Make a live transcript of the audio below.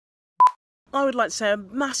I would like to say a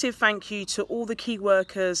massive thank you to all the key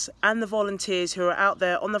workers and the volunteers who are out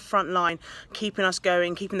there on the front line, keeping us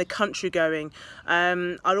going, keeping the country going.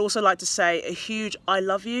 I'd also like to say a huge I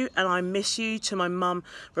love you and I miss you to my mum,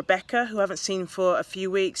 Rebecca, who I haven't seen for a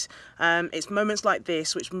few weeks. It's moments like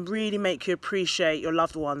this which really make you appreciate your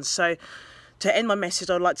loved ones. So to end my message,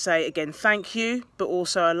 I'd like to say again, thank you, but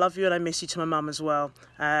also I love you and I miss you to my mum as well.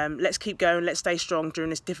 Let's keep going, let's stay strong during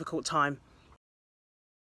this difficult time.